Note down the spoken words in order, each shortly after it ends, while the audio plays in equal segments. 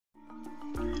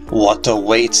What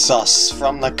awaits us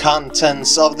from the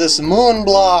contents of this moon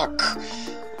block?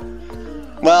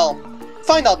 Well,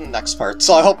 find out in the next part.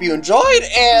 So I hope you enjoyed,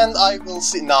 and I will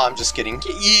see... No, I'm just kidding.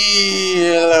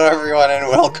 Hello everyone, and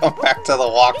welcome back to the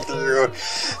walkthrough.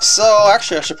 So,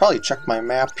 actually, I should probably check my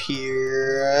map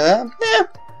here.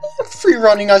 Free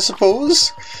running, I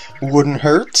suppose. Wouldn't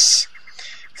hurt.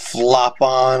 Flop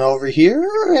on over here,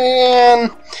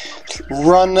 and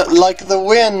run like the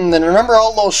wind. And remember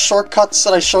all those shortcuts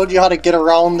that I showed you how to get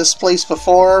around this place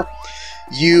before?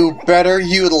 You better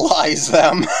utilize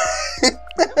them.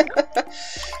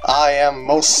 I am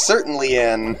most certainly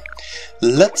in.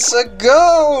 Let's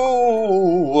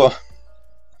go!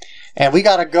 And we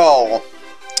gotta go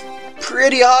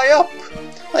pretty high up.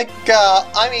 Like,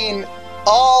 I mean,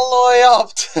 all the way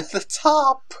up to the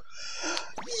top.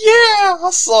 Yeah!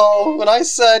 So, when I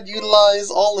said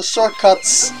utilize all the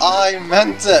shortcuts, I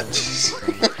meant it.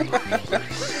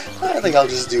 I think I'll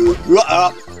just do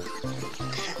a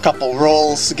couple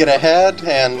rolls to get ahead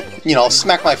and, you know,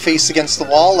 smack my face against the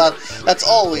wall. That's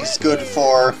always good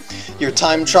for your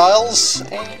time trials.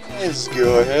 And let's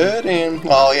go ahead and...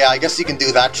 well, yeah, I guess you can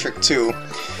do that trick too.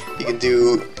 You can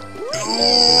do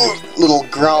little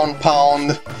ground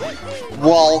pound,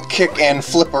 wall kick, and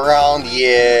flip around.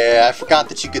 Yeah, I forgot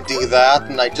that you could do that,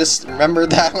 and I just remembered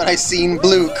that when I seen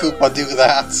Blue Koopa do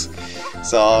that.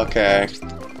 So, okay.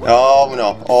 Oh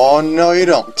no. Oh no, you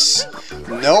don't.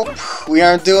 Nope, we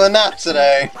aren't doing that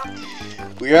today.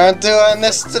 We aren't doing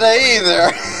this today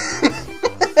either.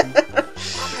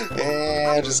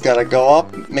 And just gotta go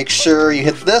up, make sure you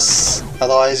hit this,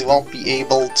 otherwise you won't be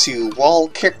able to wall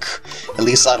kick. At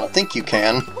least I don't think you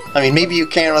can. I mean, maybe you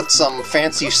can with some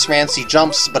fancy schmancy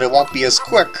jumps, but it won't be as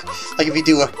quick. Like if you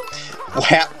do a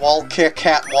hat wall kick,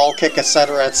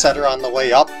 etc., etc. on the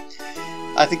way up.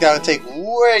 I think that would take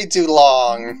way too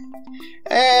long.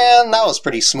 And that was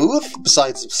pretty smooth,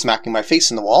 besides smacking my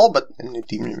face in the wall, but in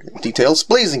details.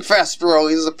 Blazing fast for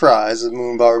always a prize of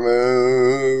Moonbar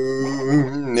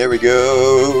Moon. There we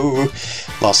go.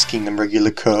 Lost Kingdom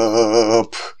Regular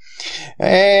Cup.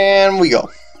 And we go.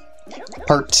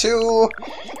 Part 2.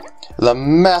 The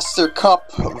Master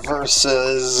Cup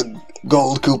versus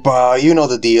Gold Koopa. You know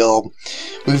the deal.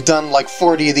 We've done like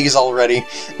 40 of these already.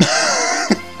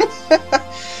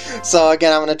 So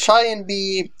again, I'm going to try and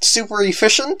be super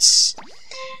efficient,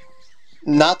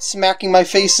 not smacking my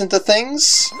face into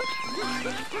things,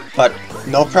 but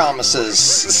no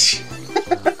promises.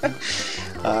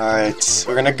 Alright,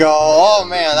 we're going to go. Oh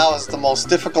man, that was the most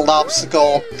difficult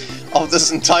obstacle of this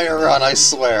entire run, I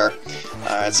swear.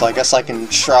 Alright, so I guess I can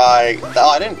try... oh,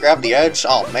 I didn't grab the edge?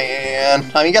 Oh man.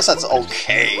 I mean, I guess that's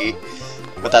okay,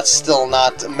 but that's still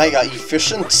not mega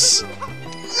efficient.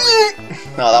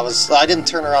 No, that was... I didn't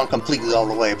turn around completely all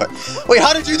the way, but... wait,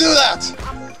 how did you do that?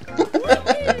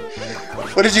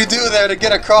 What did you do there to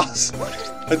get across?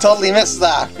 I totally missed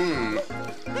that.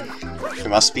 It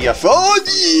must be a... oh,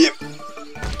 yeah!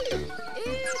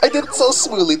 I did it so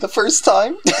smoothly the first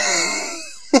time.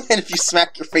 And if you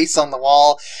smack your face on the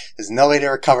wall, there's no way to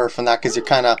recover from that because you're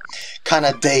kind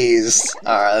of dazed.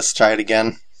 Alright, let's try it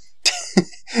again.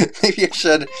 Maybe I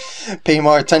should pay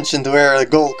more attention to where the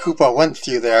Gold Koopa went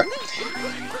through there.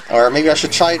 Or maybe I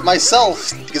should try it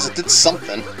myself, because it did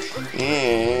something.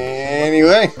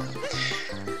 Anyway.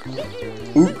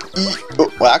 Ooh,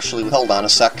 oh, well, actually, hold on a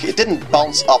sec. It didn't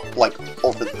bounce up, like,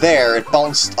 over there. It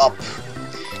bounced up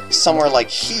somewhere like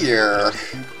here.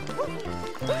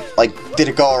 Like, did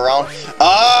it go around?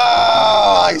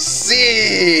 Ah, I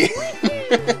see!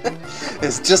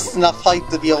 It's just enough height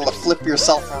to be able to flip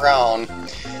yourself around.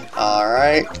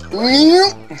 Alright.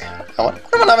 Why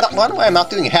am I not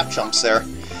doing half jumps there?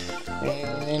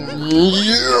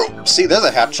 And see, there's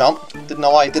a half jump. Didn't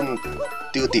know why I didn't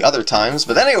do it the other times,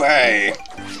 but anyway.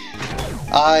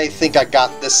 I think I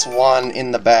got this one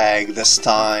in the bag this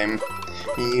time.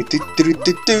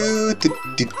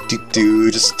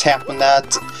 Just tapping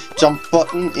that jump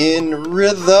button in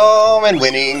rhythm and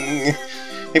winning.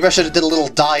 Maybe I should have did a little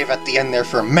dive at the end there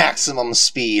for maximum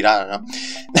speed. I don't know.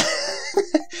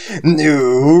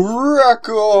 New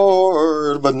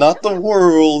record, but not the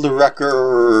world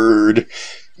record.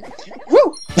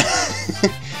 Woo!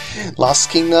 Lost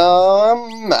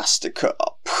Kingdom Master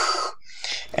Cup.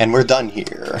 And we're done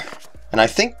here. And I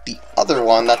think the other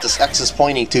one that this X is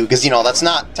pointing to, because, you know, that's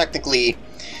not technically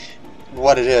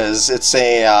what it is. It's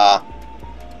a,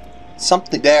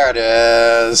 something. There it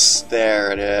is.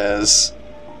 There it is.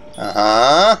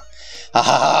 Uh-huh.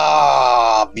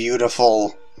 Ah,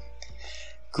 beautiful.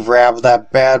 Grab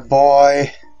that bad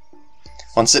boy.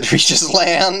 Once it reaches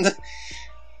land,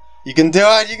 you can do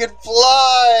it, you can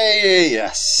fly!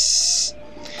 Yes.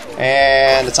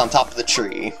 And it's on top of the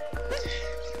tree.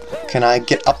 Can I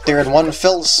get up there in one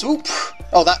fell swoop?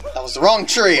 Oh, that was the wrong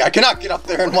tree. I cannot get up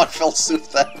there in one fell swoop.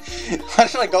 Why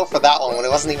did I go for that one when it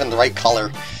wasn't even the right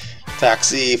color?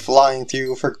 Taxi flying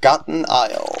through Forgotten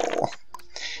Isle.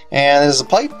 And there's a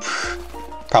pipe.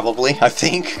 Probably, I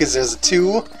think, because there's a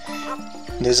 2.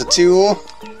 There's a 2.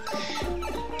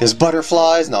 There's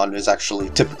butterflies. No, there's actually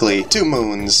typically 2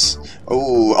 moons.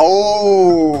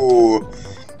 Oh!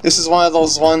 This is one of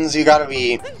those ones you gotta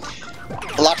be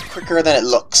a lot quicker than it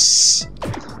looks.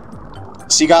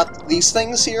 So you got these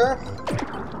things here.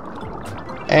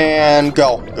 And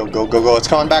go. Go, go, go, go. It's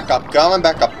coming back up. Coming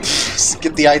back up.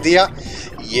 Get the idea?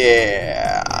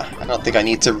 Yeah. I don't think I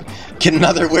need to get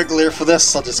another wiggler for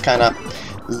this. I'll just kind of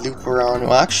loop around.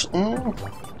 Well, actually...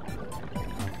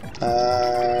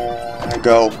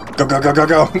 go. Go, go, go, go,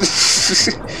 go.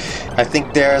 I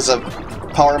think there's a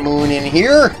power moon in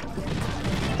here.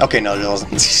 Okay, no, there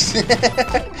wasn't.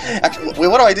 Actually, wait,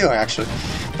 what am I doing, actually?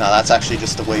 No, that's actually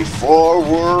just the way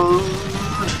forward.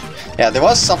 Yeah, there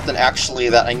was something, actually,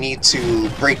 that I need to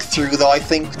break through, though, I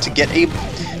think, to get a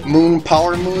moon,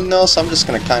 power moon, though, so I'm just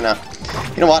gonna kind of...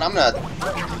 You know what, I'm gonna...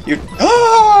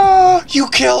 Ah! You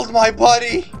killed my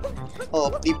buddy!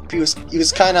 Well, he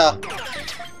was kind of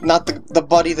not the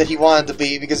buddy that he wanted to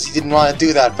be, because he didn't want to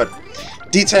do that, but...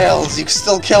 Details! You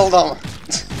still killed him!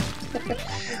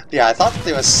 Yeah, I thought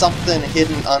there was something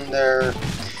hidden under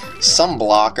some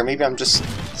block, or maybe I'm just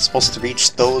supposed to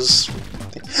reach those...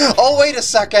 Oh, wait a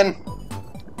second!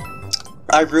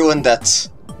 I ruined it.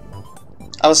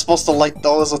 I was supposed to light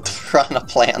those with the piranha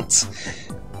plant.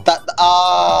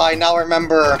 I now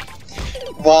remember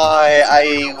why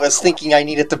I was thinking I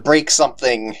needed to break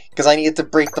something. Because I needed to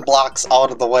break the blocks out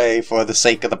of the way for the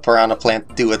sake of the piranha plant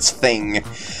to do its thing.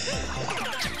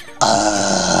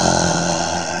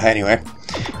 Anyway.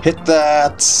 Hit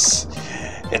that,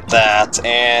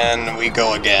 and we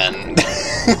go again.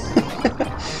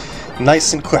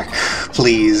 Nice and quick,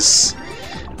 please.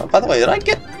 Oh, by the way, did I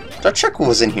check what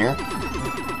was in here?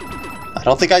 I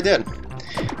don't think I did.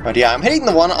 But yeah, I'm hitting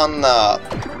the one on the,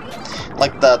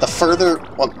 like the further,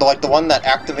 like the one that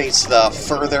activates the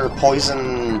further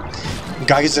poison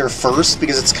geyser first,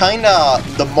 because it's kind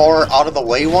of the more out of the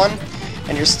way one,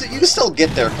 and you can still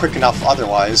get there quick enough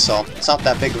otherwise, so it's not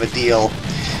that big of a deal.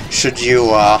 Should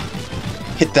you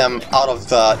hit them out of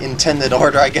the intended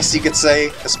order, I guess you could say,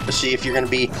 especially if you're going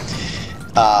to be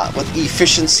with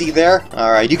efficiency there.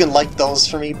 Alright, you can light those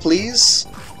for me, please.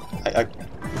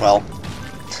 Well,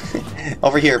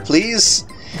 over here, please.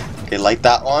 Okay, light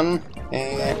that one.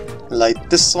 And light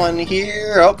this one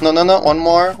here. Oh, no, no, no, one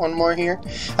more here.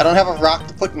 I don't have a rock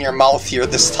to put in your mouth here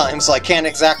this time, so I can't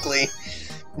exactly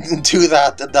do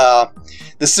that the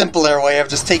simpler way of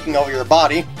just taking over your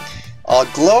body. A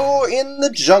glow in the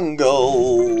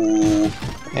jungle,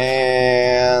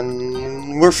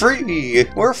 and we're free.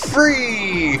 We're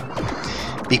free.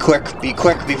 Be quick. Be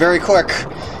quick. Be very quick.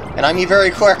 And I mean very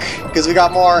quick because we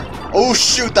got more. Oh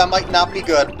shoot! That might not be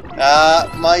good.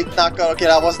 Might not go. Okay,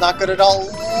 that was not good at all.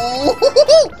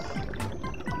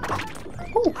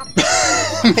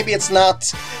 Maybe it's not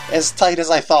as tight as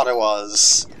I thought it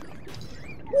was.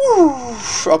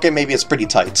 Okay, maybe it's pretty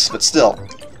tight, but still.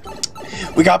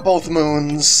 We got both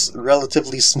moons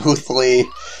relatively smoothly,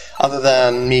 other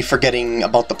than me forgetting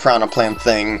about the piranha plant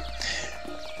thing.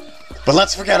 But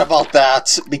let's forget about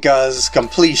that, because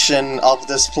completion of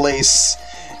this place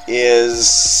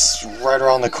is right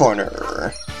around the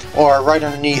corner. Or right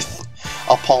underneath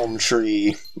a palm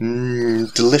tree.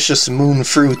 Delicious moon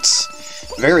fruits.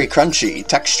 Very crunchy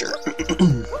texture.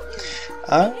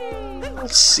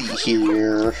 Let's see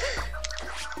here.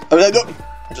 I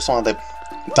just wanted to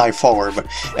dive forward, but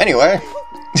anyway.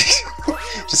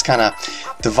 Just kind of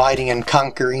dividing and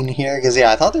conquering here, because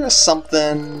yeah, I thought there was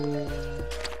something...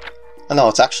 Oh no,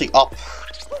 it's actually up.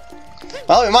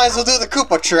 Well, we might as well do the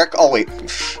Koopa trick. Oh wait.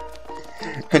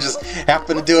 I just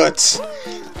happened to do it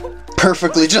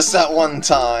perfectly just that one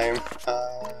time.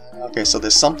 Okay, so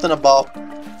there's something about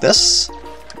this.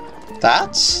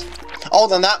 That. Oh,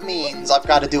 then that means I've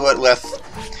got to do it with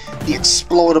the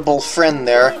explodable friend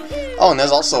there. Oh, and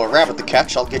there's also a rabbit to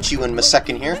catch. I'll get you in a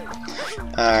second here.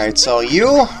 Alright, so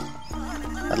you...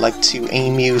 I'd like to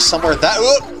aim you somewhere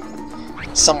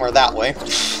somewhere that way.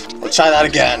 Let's try that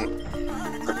again.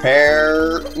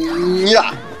 Prepare...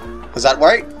 Yeah! Was that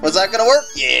right? Was that gonna work?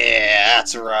 Yeah,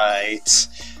 that's right.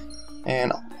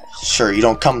 And sure, you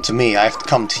don't come to me, I have to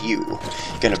come to you.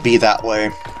 Gonna be that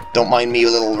way. Don't mind me, you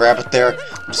little rabbit there.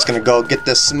 I'm just gonna go get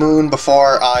this moon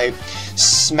before I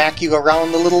smack you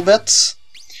around a little bit.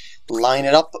 Line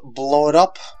it up, blow it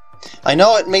up. I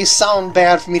know it may sound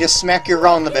bad for me to smack you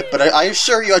around a bit, but I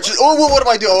assure you, oh, what am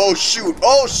I doing? Oh, shoot!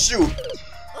 Oh, shoot!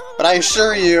 But I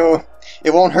assure you,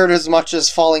 it won't hurt as much as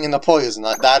falling in the poison.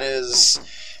 That is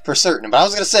for certain. But I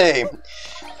was gonna say,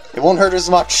 it won't hurt as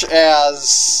much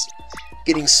as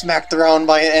getting smacked around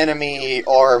by an enemy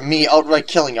or me outright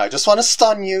killing you. I just want to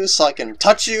stun you so I can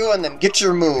touch you and then get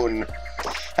your moon.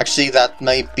 Actually, that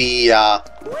might be,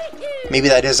 maybe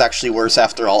that is actually worse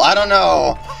after all. I don't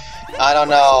know! I don't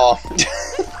know.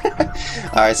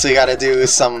 Alright, so you gotta do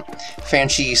some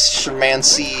fancy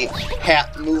schmancy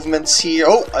hat movements here.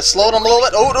 Oh, I slowed him a little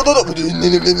bit. Oh, no.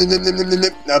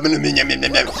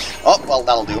 Oh, well,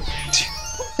 that'll do.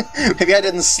 Maybe I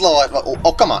didn't slow it, but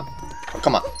oh, come on. Oh,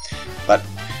 come on. But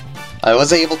I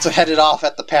was able to head it off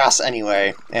at the pass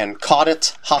anyway, and caught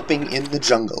it hopping in the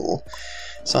jungle.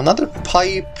 So another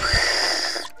pipe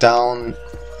down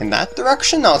in that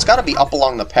direction? No, it's gotta be up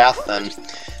along the path then.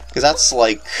 Because that's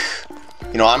like,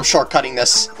 you know, I'm shortcutting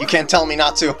this. You can't tell me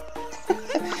not to.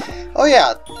 Oh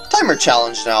yeah, timer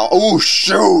challenge now. Oh,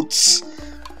 shoot!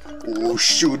 Oh,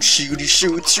 shoot, shooty,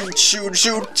 shoot, shoot, shoot,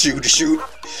 shoot, shoot, shoot.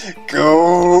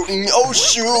 Go! Oh,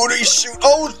 shooty, shoot!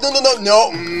 Oh,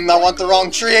 no! I want the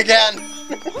wrong tree again!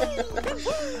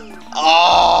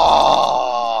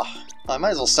 Ah! I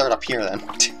might as well start up here then.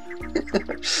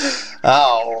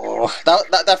 Oh,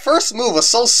 that first move was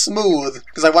so smooth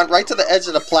because I went right to the edge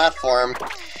of the platform,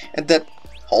 and then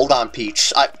hold on,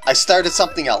 Peach. I started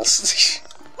something else.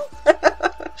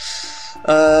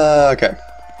 Okay.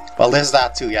 Well, there's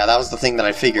that too. Yeah, that was the thing that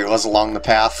I figured was along the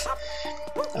path.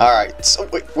 All right. So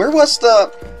wait, where was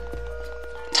the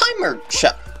timer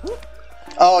check?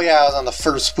 Oh yeah, I was on the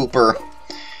first pooper.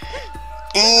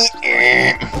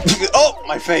 Oh,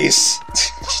 my face!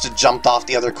 Just jumped off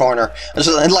the other corner.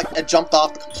 I jumped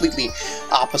off the completely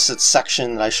opposite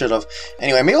section that I should have.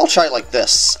 Anyway, maybe I'll try it like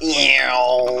this.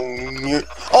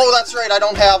 Oh, that's right, I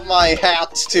don't have my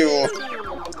hat to...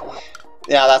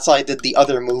 Yeah, that's why I did the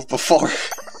other move before.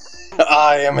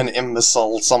 I am an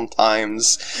imbecile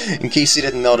sometimes. In case you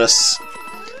didn't notice.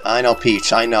 I know,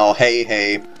 Peach, I know. Hey,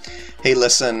 hey. Hey,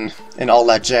 listen, and all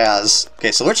that jazz.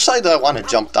 Okay, so which side do I want to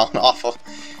jump down off of?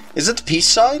 Is it the Peach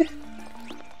side?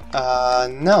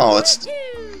 No, it's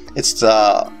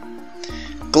the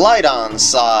Glide-On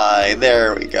side.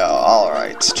 There we go.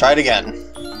 Alright, try it again.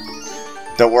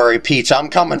 Don't worry, Peach, I'm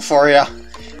coming for ya.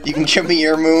 You can give me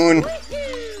your moon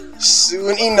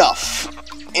soon enough.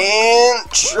 And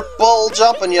triple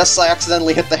jump, and yes, I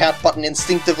accidentally hit the hat button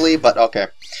instinctively, but okay.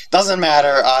 Doesn't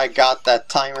matter, I got that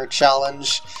timer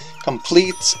challenge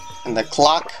complete, and the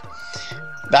clock.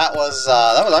 That was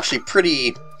actually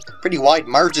pretty wide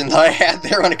margin that I had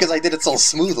there on it because I did it so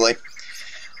smoothly.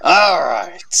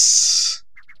 Alright.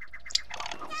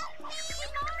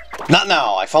 Not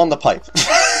now, I found the pipe.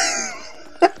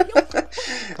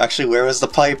 Actually, where was the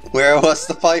pipe? Where was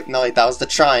the pipe? No, wait, that was the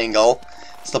triangle.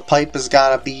 So the pipe has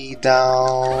gotta be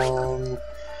down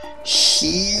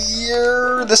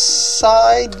here, this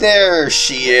side. There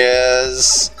she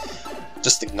is.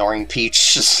 Just ignoring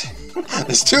Peach.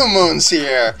 There's two moons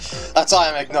here. That's why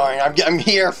I'm ignoring. I'm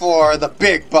here for the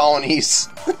big bonies.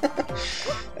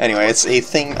 Anyway, it's a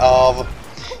thing of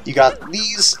you got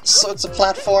these sorts of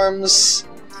platforms.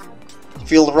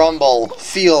 Feel the rumble.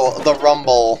 Feel the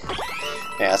rumble.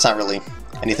 Yeah, it's not really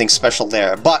anything special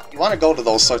there, but you want to go to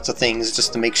those sorts of things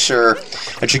just to make sure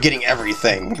that you're getting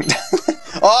everything.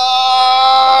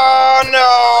 Oh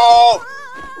no!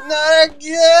 Not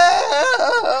again!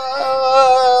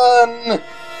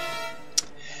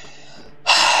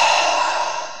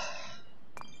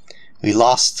 We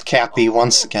lost Cappy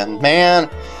once again. Man!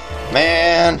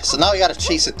 So now we gotta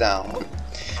chase it down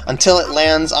until it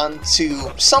lands onto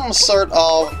some sort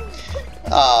of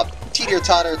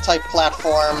teeter-totter type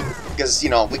platform, because, you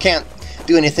know, we can't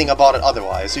do anything about it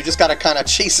otherwise. We just gotta kind of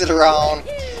chase it around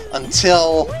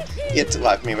until it...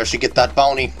 Well, maybe I should get that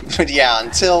bounty. Yeah,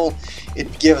 until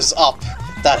it gives up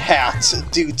that hat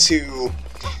due to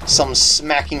some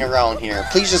smacking around here.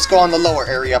 Please just go on the lower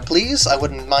area, please. I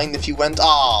wouldn't mind if you went...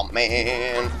 Aw,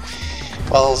 man.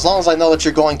 Well, as long as I know that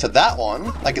you're going to that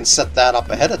one, I can set that up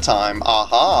ahead of time.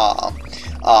 Aha.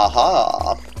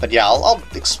 Aha. But yeah, I'll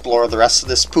explore the rest of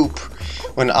this poop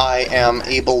when I am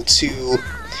able to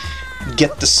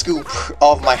get the scoop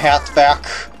of my hat back.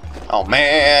 Oh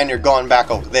man, you're going back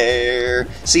over there.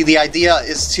 See, the idea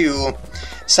is to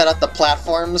set up the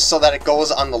platforms so that it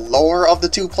goes on the lower of the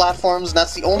two platforms, and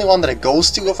that's the only one that it goes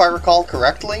to, if I recall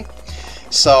correctly.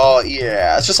 So,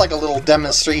 yeah, it's just like a little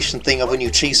demonstration thing of when you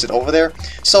chase it over there.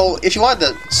 So, if you wanted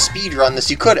to speedrun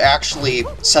this, you could actually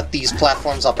set these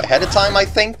platforms up ahead of time, I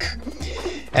think,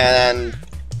 and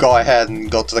go ahead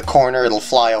and go to the corner, it'll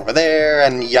fly over there,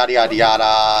 and yada yada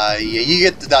yada.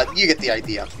 You get the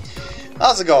idea.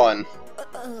 How's it going?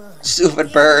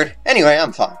 Stupid bird. Anyway,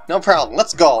 I'm fine. No problem.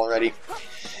 Let's go already.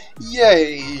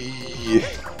 Yay!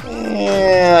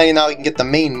 Yeah, now we can get the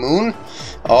main moon.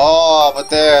 Oh, but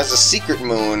there's a secret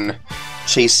moon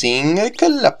chasing a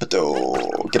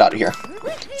Calypto. Get out of here.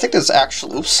 I think it's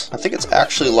actually, oops, I think it's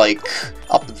actually like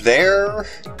up there.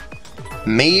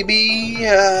 Maybe,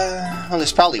 well,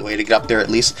 there's probably a way to get up there at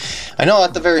least. I know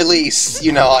at the very least,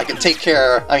 you know, I can take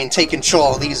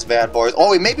control of these bad boys. Oh,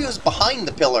 wait, maybe it was behind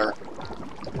the pillar.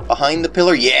 Behind the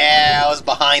pillar? Yeah, it was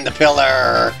behind the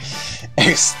pillar.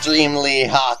 Extremely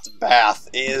hot bath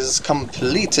is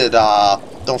completed.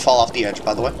 Don't fall off the edge,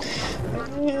 by the way.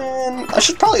 And I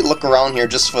should probably look around here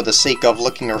just for the sake of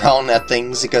looking around at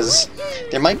things, because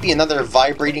there might be another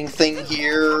vibrating thing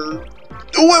here.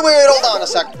 Oh, wait, hold on a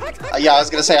sec. Yeah, I was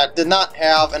gonna say, I did not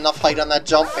have enough height on that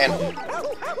jump, and...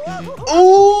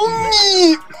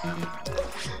 Oh,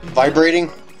 vibrating?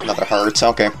 Another heart,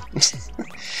 okay.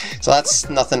 So that's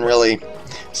nothing really...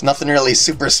 It's nothing really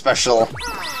super special.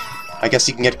 I guess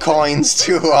you can get coins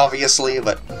too, obviously,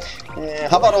 but...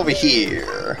 how about over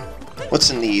here? What's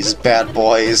in these bad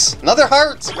boys? Another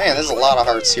heart! Man, there's a lot of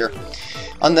hearts here.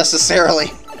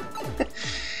 Unnecessarily.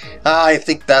 I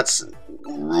think that's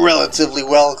relatively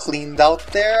well cleaned out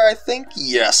there, I think.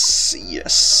 Yes,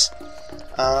 yes.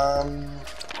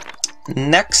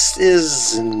 Next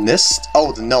is this.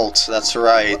 Oh, the note, that's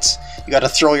right. You gotta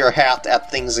throw your hat at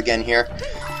things again here.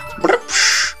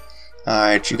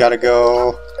 Alright, you gotta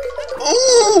go...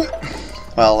 Ooh!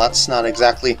 Well, that's not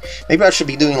exactly... Maybe I should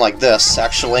be doing like this,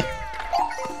 actually.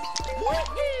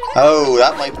 Oh,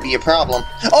 that might be a problem.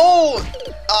 Oh!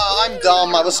 I'm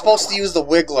dumb. I was supposed to use the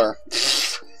Wiggler.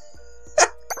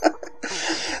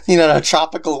 You know, a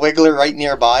tropical Wiggler right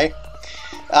nearby.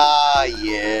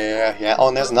 Yeah. Oh,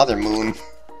 and there's another moon.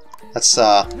 That's,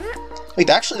 Wait,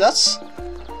 actually, that's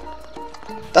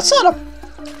not a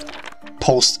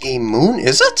post-game moon,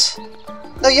 is it?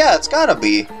 No, yeah, it's gotta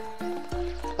be.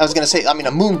 I was gonna say, I mean,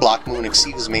 a moonblock moon,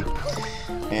 excuse me.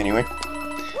 Anyway.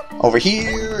 Over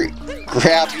here,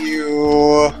 grab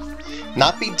you,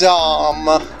 not be dumb,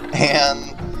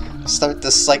 and start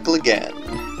this cycle again.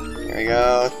 Here we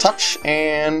go, touch,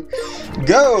 and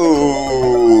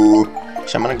go!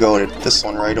 Actually, I'm gonna go to this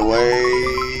one right away,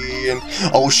 and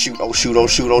oh shoot, oh shoot, oh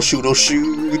shoot, oh shoot, oh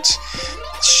shoot!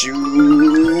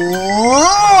 Shoot!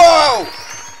 Whoa!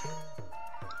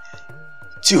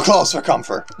 Too close for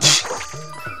comfort.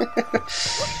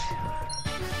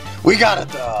 We got it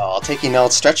though! I'll take you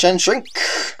notes, stretch and shrink!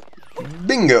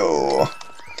 Bingo!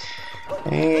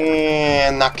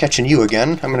 And not catching you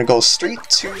again. I'm gonna go straight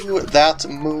to that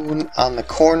moon on the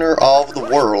corner of the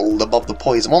world above the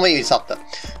poison. Well, maybe it's not the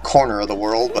corner of the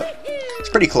world, but it's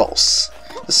pretty close.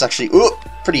 This is actually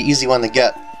pretty easy one to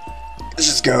get. Let's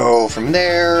just go from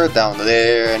there, down to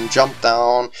there, and jump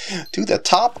down to the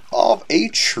top of a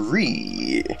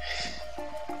tree.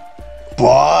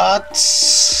 But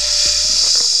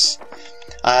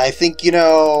I think you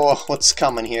know what's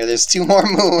coming here. There's 2 more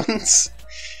moons.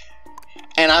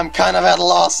 And I'm kind of at a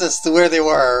loss as to where they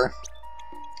were.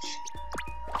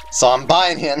 So I'm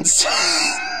buying hints.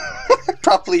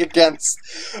 Probably against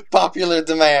popular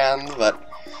demand, but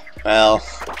well,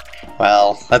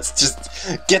 let's just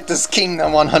get this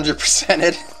kingdom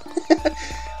 100%ed.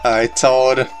 Alright,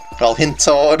 Toad. Well, hint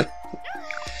Toad.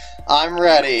 I'm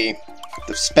ready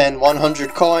to spend 100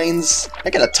 coins. I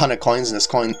get a ton of coins in this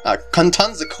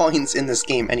tons of coins in this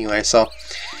game anyway, so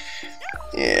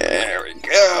yeah, there we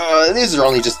go. These are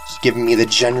only just giving me the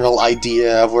general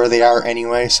idea of where they are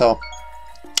anyway, so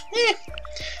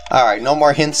alright, no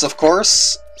more hints, of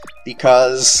course,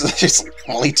 because there's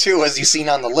only 2 as you've seen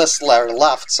on the list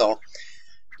left, so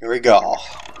here we go.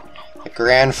 The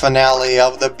grand finale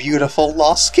of the beautiful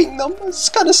Lost Kingdom. It's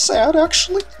kind of sad,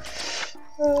 actually.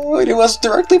 Wait, it was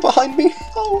directly behind me.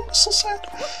 Oh, so sad.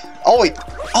 Oh, wait.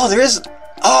 Oh, there is...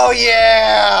 Oh,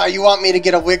 yeah! You want me to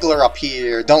get a Wiggler up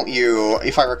here, don't you?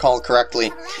 If I recall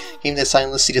correctly. Came to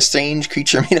silently see a strange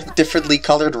creature made of differently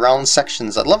colored round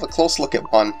sections. I'd love a close look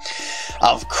at one.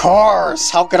 Of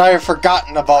course! How could I have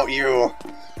forgotten about you?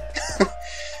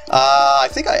 I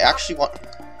think I actually want...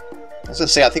 I was gonna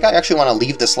say, I think I actually want to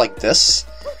leave this like this.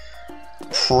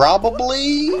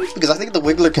 Probably, because I think the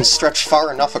Wiggler can stretch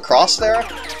far enough across there.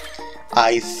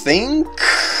 I think...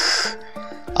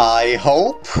 I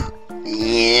hope...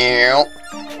 Yeah.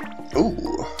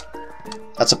 Ooh.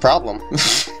 That's a problem.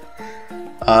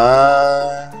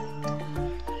 Or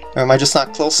am I just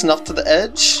not close enough to the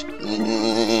edge?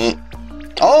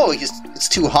 Oh, it's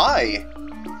too high.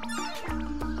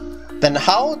 Then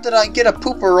how did I get a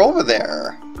pooper over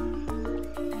there?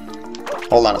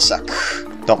 Hold on a sec.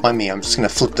 Don't mind me, I'm just gonna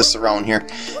flip this around here.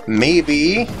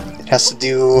 Maybe it has to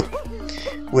do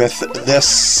with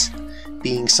this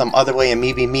being some other way, and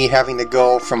maybe me having to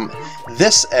go from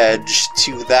this edge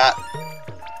to that.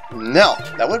 No,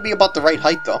 that would be about the right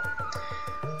height though.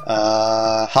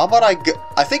 How about I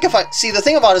think if I... See, the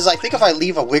thing about it is I think if I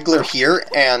leave a wiggler here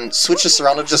and switch this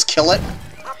around, it'll just kill it.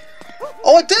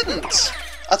 Oh, it didn't!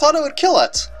 I thought it would kill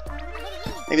it.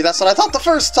 Maybe that's what I thought the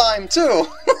first time, too!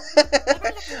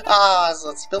 Ah, so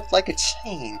it's built like a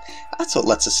chain. That's what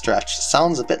lets it stretch. It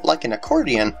sounds a bit like an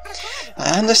accordion.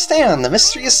 I understand. The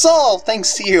mystery is solved,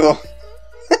 thanks to you.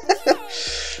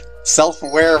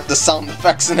 Self-aware of the sound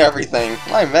effects and everything.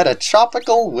 I met a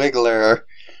tropical wiggler.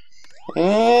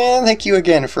 And thank you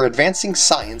again for advancing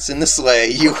science in this way.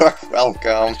 You are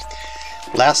welcome.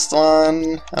 Last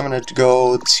one, I'm going to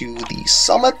go to the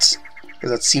summit, because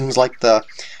that seems like the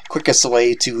quickest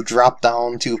way to drop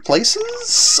down to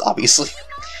places, obviously.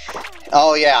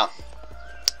 Oh yeah.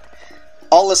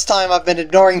 All this time I've been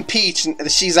ignoring Peach,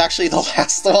 and she's actually the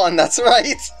last one, that's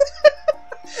right.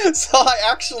 So I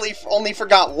actually only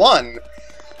forgot one.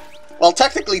 Well,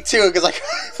 technically two, because I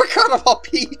forgot about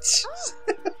Peach.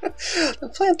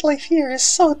 The plant life here is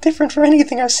so different from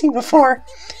anything I've seen before.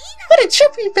 What a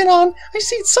trip we've been on! I've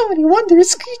seen so many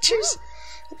wondrous creatures.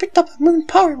 I picked up a moon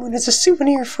power moon as a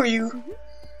souvenir for you.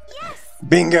 Yes.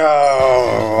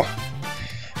 Bingo!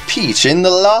 Peach in the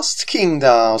Lost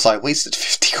Kingdom. So I wasted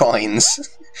 50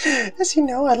 coins. As you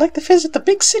know, I'd like to visit the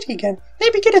big city again.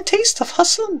 Maybe get a taste of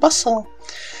hustle and bustle.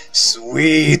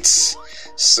 Sweet.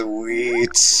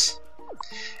 Sweet.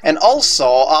 And also,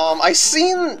 I've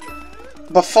seen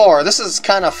before, this is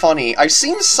kind of funny, I've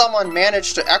seen someone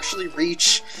manage to actually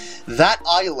reach that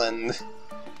island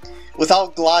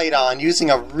without Glide-On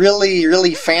using a really,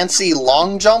 really fancy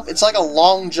long jump. It's like a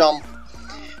long jump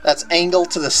that's angled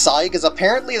to the side, because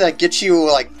apparently that gets you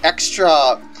like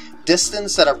extra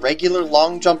distance that a regular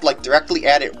long jump like directly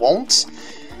at it won't.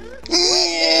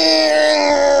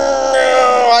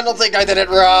 I don't think I did it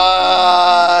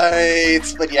right!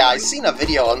 But yeah, I've seen a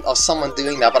video of someone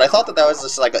doing that, but I thought that that was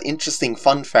just like an interesting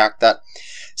fun fact that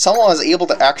someone was able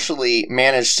to actually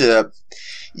manage to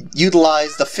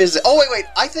utilize the physics. Oh, wait,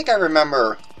 I think I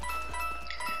remember.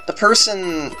 The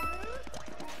person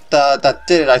that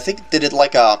did it, I think did it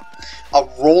like a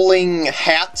rolling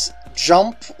hat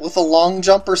jump with a long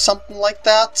jump or something like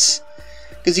that.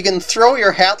 Because you can throw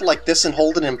your hat like this and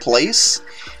hold it in place,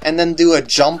 and then do a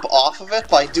jump off of it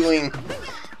by doing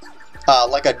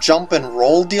like a jump and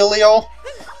roll dealio.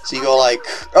 So you go like,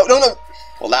 oh no!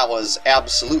 Well, that was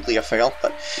absolutely a fail,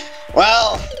 but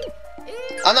well,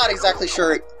 I'm not exactly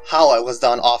sure how it was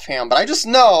done offhand, but I just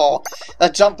know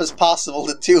that jump is possible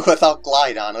to do without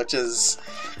Glide-On, which is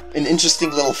an interesting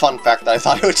little fun fact that I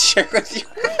thought I would share with you.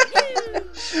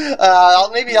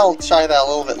 Maybe I'll try that a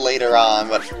little bit later on,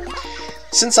 but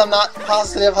since I'm not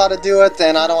positive how to do it,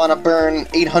 and I don't want to burn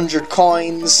 800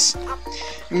 coins,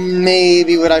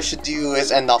 maybe what I should do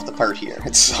is end off the part here.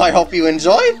 So I hope you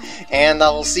enjoyed, and I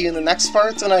will see you in the next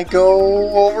part when I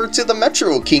go over to the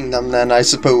Metro Kingdom then, I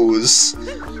suppose.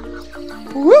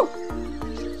 Woo!